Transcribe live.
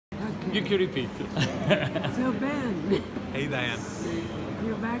You can repeat. So Ben, Hey Diane.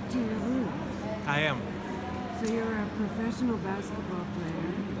 you're back to your roots. I am. So you're a professional basketball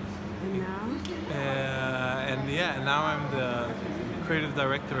player, and now? And now I'm the creative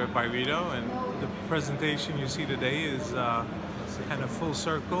director at ByRedo, and the presentation you see today is kind of full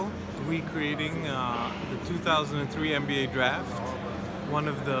circle, recreating the 2003 NBA draft, one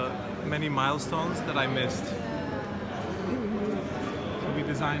of the many milestones that I missed. So we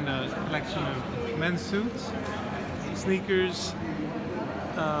designed a collection of men's suits, sneakers,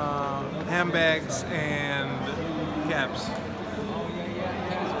 handbags, and caps.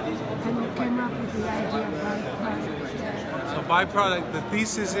 And you came up with the idea of ByProduct. So ByProduct, the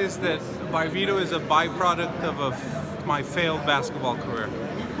thesis is that ByRedo is a byproduct of my failed basketball career. I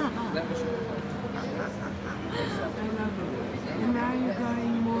love it. And now you're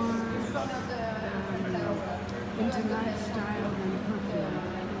going more into lifestyle than perfume.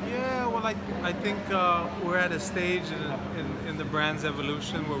 Yeah, well, I think we're at a stage in the brand's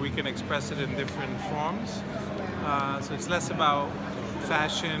evolution where we can express it in different forms. So it's less about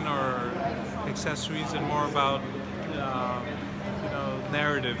fashion or accessories and more about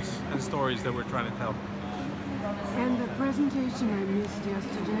narratives and stories that we're trying to tell. And the presentation I missed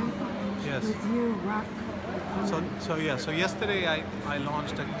yesterday Yes. with you, rock. So yesterday I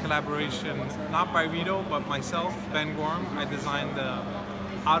launched a collaboration, not ByRedo, but myself, Ben Gorham. I designed the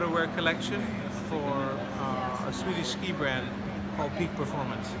outerwear collection for a Swedish ski brand called Peak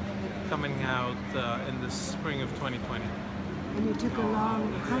Performance, coming out in the spring of 2020. And you took a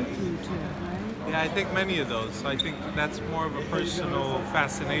long hiking trip, right? Yeah, I think many of those. I think that's more of a personal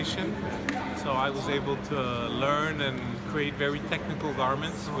fascination. So I was able to learn and create very technical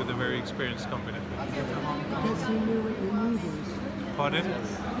garments with a very experienced company. Because you knew what you needed. Pardon? You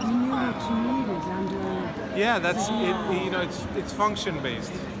knew what you needed under. Yeah, that's it. It's function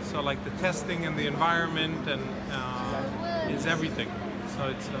based. So like the testing and the environment and is everything. So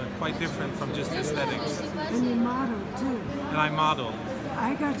it's quite different from just aesthetics. And you modeled too. And I modeled.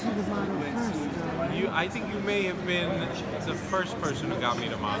 I got you to model first, though. Right? I think you may have been the first person who got me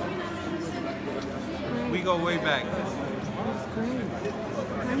to model. Great. We go way back. That's great.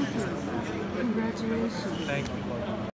 Thank you. Congratulations. Thank you.